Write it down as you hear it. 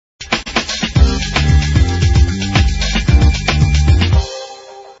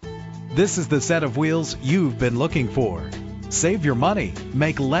This is the set of wheels you've been looking for. Save your money.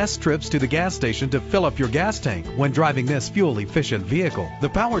 Make less trips to the gas station to fill up your gas tank when driving this fuel-efficient vehicle. The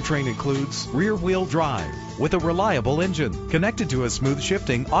powertrain includes rear-wheel drive with a reliable engine connected to a smooth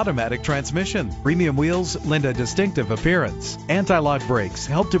shifting automatic transmission. Premium wheels lend a distinctive appearance. Anti-lock brakes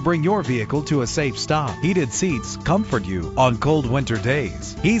help to bring your vehicle to a safe stop. Heated seats comfort you on cold winter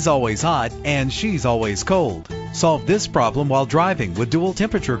days. He's always hot and she's always cold. Solve this problem while driving with dual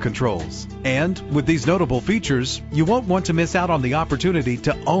temperature controls. And with these notable features, you won't want to miss out on the opportunity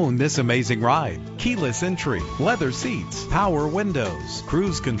to own this amazing ride. Keyless entry, leather seats, power windows,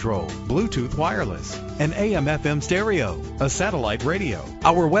 cruise control, Bluetooth wireless, an AM/FM stereo, a satellite radio.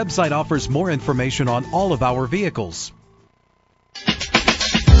 Our website offers more information on all of our vehicles.